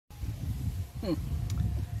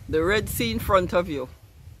The Red Sea in front of you.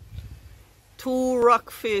 Two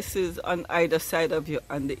rock faces on either side of you,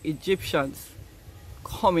 and the Egyptians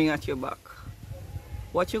coming at your back.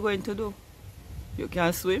 What you going to do? You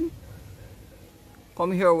can't swim?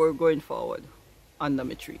 Come here, we're going forward under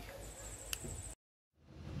my tree.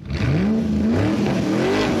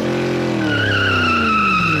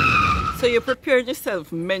 So you're preparing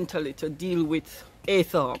yourself mentally to deal with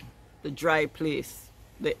Atham, the dry place,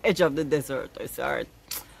 the edge of the desert. I say, alright,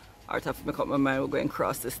 I have to make up my mind, we're going to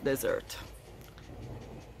cross this desert.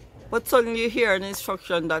 But suddenly you hear an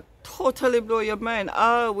instruction that totally blow your mind.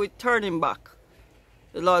 We're turning back.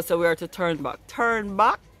 The Lord said we are to turn back. Turn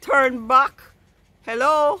back? Turn back?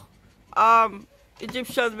 Hello?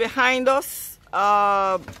 Egyptians behind us?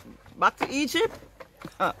 Back to Egypt?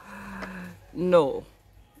 No,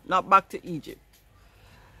 not back to Egypt.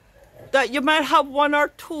 That you might have one or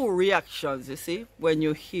two reactions, you see, when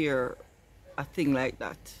you hear a thing like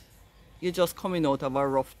that. You're just coming out of a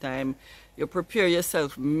rough time. You prepare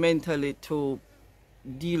yourself mentally to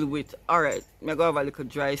deal with, alright, I'm going to have a little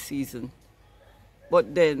dry season.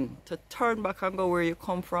 But then, to turn back and go where you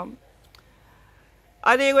come from,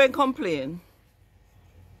 are they going to complain?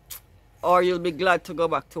 Or you'll be glad to go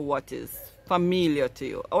back to what is familiar to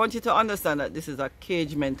you. I want you to understand that this is a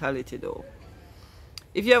cage mentality though.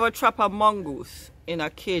 If you ever trap a mongoose in a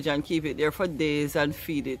cage and keep it there for days and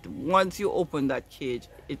feed it, once you open that cage,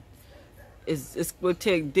 it will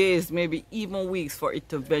take days, maybe even weeks for it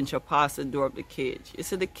to venture past the door of the cage. You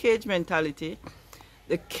see, the cage mentality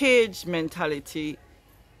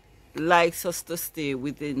likes us to stay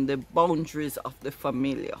within the boundaries of the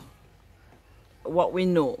familiar. What we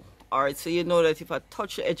know. Alright, so you know that if I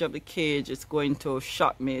touch the edge of the cage, it's going to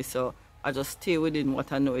shock me, so I just stay within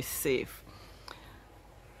what I know is safe.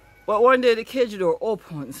 But one day the cage door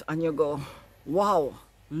opens and you go, wow,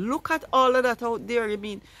 look at all of that out there. I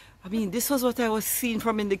mean, this was what I was seeing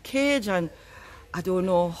from in the cage, and I don't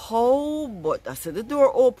know how, but I said the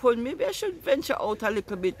door opened. Maybe I should venture out a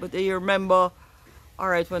little bit. But then you remember, all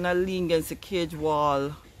right, when I lean against the cage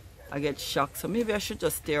wall, I get shocked. So maybe I should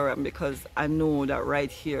just stay around because I know that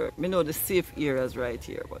right here, I know the safe area is right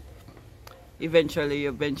here. But eventually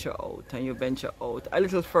you venture out and you venture out a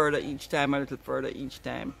little further each time, a little further each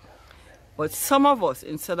time. But some of us,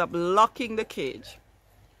 instead of locking the cage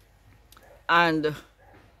and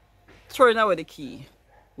throwing away the key,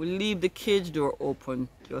 we leave the cage door open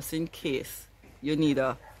just in case you need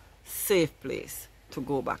a safe place to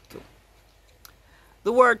go back to.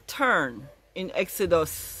 The word turn in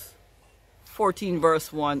Exodus 14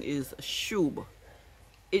 verse 1 is shub.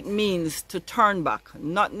 It means to turn back,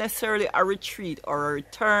 not necessarily a retreat or a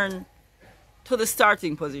return to the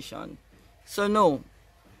starting position. So no,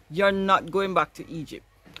 you're not going back to Egypt.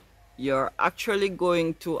 You're actually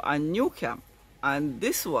going to a new camp, and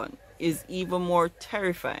this one is even more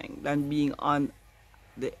terrifying than being on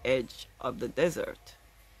the edge of the desert.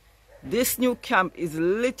 This new camp is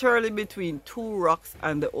literally between two rocks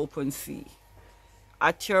and the open sea.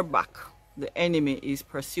 At your back, the enemy is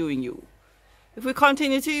pursuing you. If we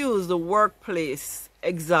continue to use the workplace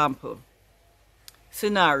example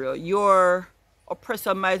scenario, your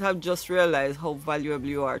oppressor might have just realized how valuable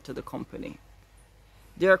you are to the company.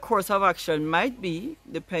 Their course of action might be,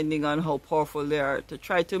 depending on how powerful they are, to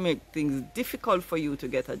try to make things difficult for you to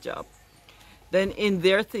get a job. Then in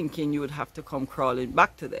their thinking, you would have to come crawling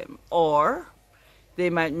back to them. Or they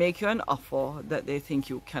might make you an offer that they think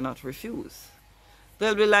you cannot refuse.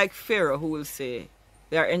 They'll be like Pharaoh, who will say,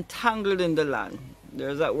 they are entangled in the land.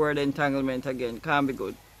 There's that word entanglement again, can't be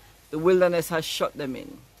good. The wilderness has shut them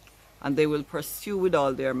in, and they will pursue with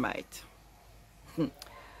all their might.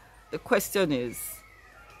 The question is,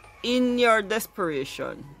 in your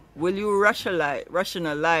desperation, will you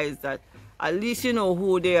rationalize that at least you know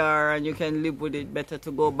who they are and you can live with it, better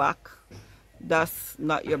to go back? That's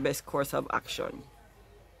not your best course of action.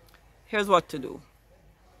 Here's what to do.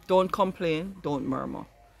 Don't complain, don't murmur.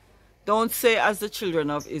 Don't say as the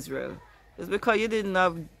children of Israel, it's because you didn't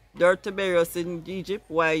have dirt to bury us in Egypt,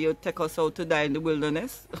 why you take us out to die in the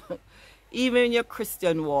wilderness. Even in your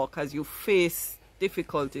Christian walk, as you face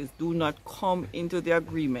difficulties, do not come into the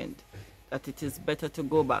agreement that it is better to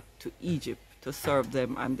go back to Egypt to serve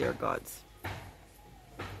them and their gods.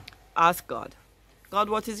 Ask God, God,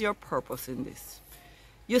 what is your purpose in this?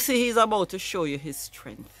 You see, He's about to show you His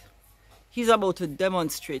strength. He's about to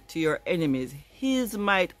demonstrate to your enemies His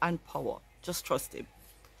might and power. Just trust Him.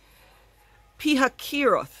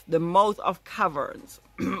 Pihakiroth, the mouth of caverns.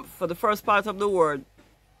 For the first part of the word,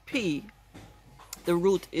 P, the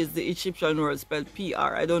root is the Egyptian word spelled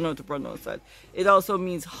PR. I don't know how to pronounce that. It also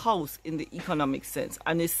means house in the economic sense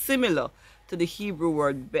and is similar to the Hebrew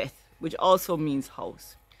word Beth, which also means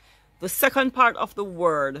house. The second part of the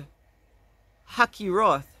word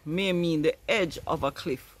Hakiroth may mean the edge of a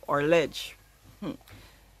cliff or ledge.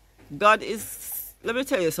 God is, let me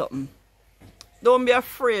tell you something. Don't be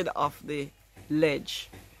afraid of the ledge,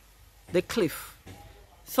 the cliff.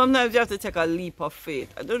 Sometimes you have to take a leap of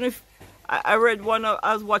faith. I don't know if I read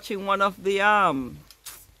I was watching one of the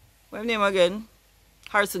what's name again?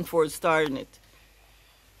 Harrison Ford starring it.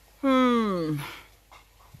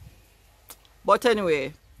 But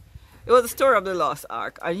anyway, it was the story of the Lost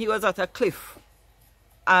Ark, and he was at a cliff,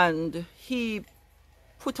 and he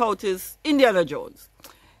put out his Indiana Jones,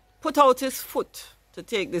 put out his foot to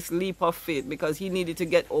take this leap of faith because he needed to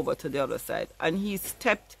get over to the other side, and he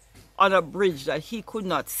stepped on a bridge that he could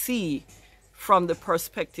not see from the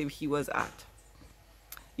perspective he was at.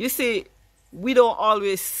 You see, we don't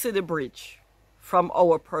always see the bridge from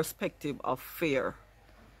our perspective of fear.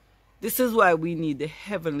 This is why we need the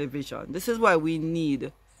heavenly vision. This is why we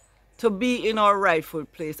need to be in our rightful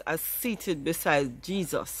place as seated beside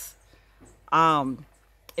Jesus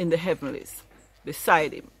in the heavenlies,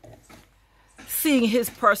 beside him, seeing his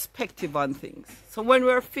perspective on things. So when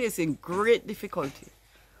we're facing great difficulty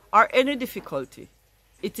or any difficulty,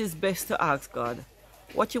 it is best to ask God,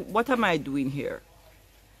 what am I doing here?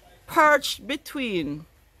 Perched between,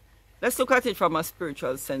 let's look at it from a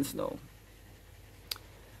spiritual sense now,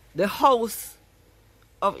 the house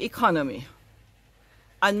of economy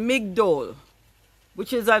and Migdol,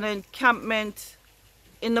 which is an encampment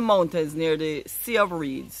in the mountains near the Sea of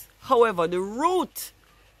Reeds. However, the root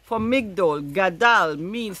for Migdol, Gadal,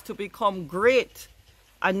 means to become great,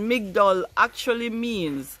 and Migdol actually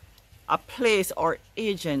means a place or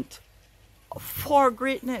agent for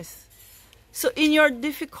greatness. So in your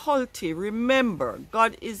difficulty, remember,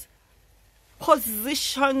 God is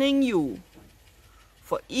positioning you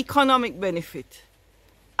for economic benefit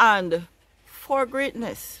and for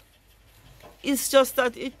greatness. It's just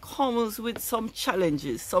that it comes with some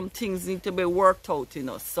challenges. Some things need to be worked out in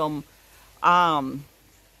us. Some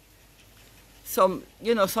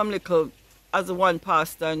little, as the one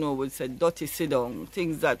pastor I know would say, dirty sit down,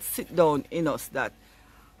 things that sit down in us that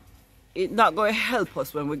it's not going to help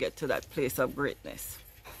us when we get to that place of greatness.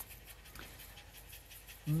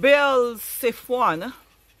 Baal Zephon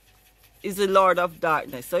is the Lord of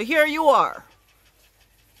darkness. So here you are.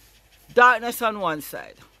 Darkness on one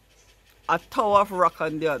side, a tower of rock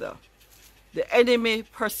on the other. The enemy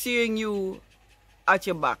pursuing you at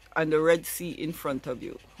your back and the Red Sea in front of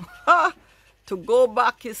you. To go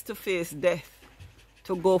back is to face death.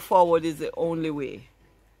 To go forward is the only way.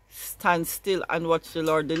 Stand still and watch the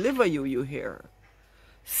Lord deliver you, you hear.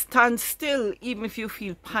 Stand still even if you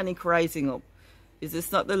feel panic rising up. Is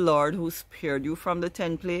this not the Lord who spared you from the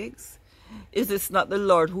 10 plagues? Is this not the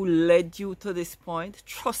Lord who led you to this point?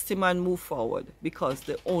 Trust him and move forward, because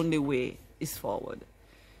the only way is forward.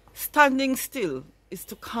 Standing still is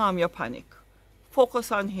to calm your panic.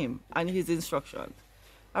 Focus on him and his instructions.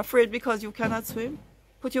 Afraid because you cannot swim?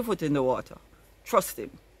 Put your foot in the water. Trust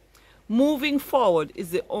him. Moving forward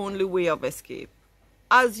is the only way of escape.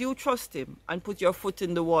 As you trust him and put your foot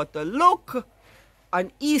in the water, look,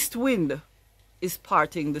 an east wind is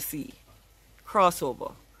parting the sea.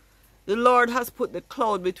 Crossover. The Lord has put the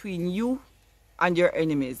cloud between you and your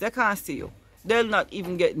enemies. They can't see you. They'll not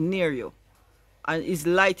even get near you. And is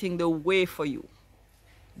lighting the way for you.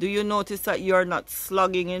 Do you notice that you are not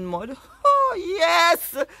slogging in mud? Oh,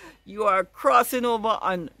 yes! You are crossing over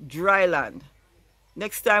on dry land.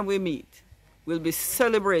 Next time we meet, we'll be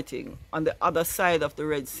celebrating on the other side of the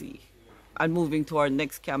Red Sea and moving to our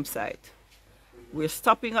next campsite. We're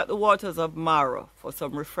stopping at the waters of Mara for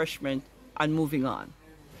some refreshment and moving on.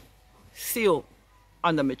 See you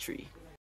under my tree.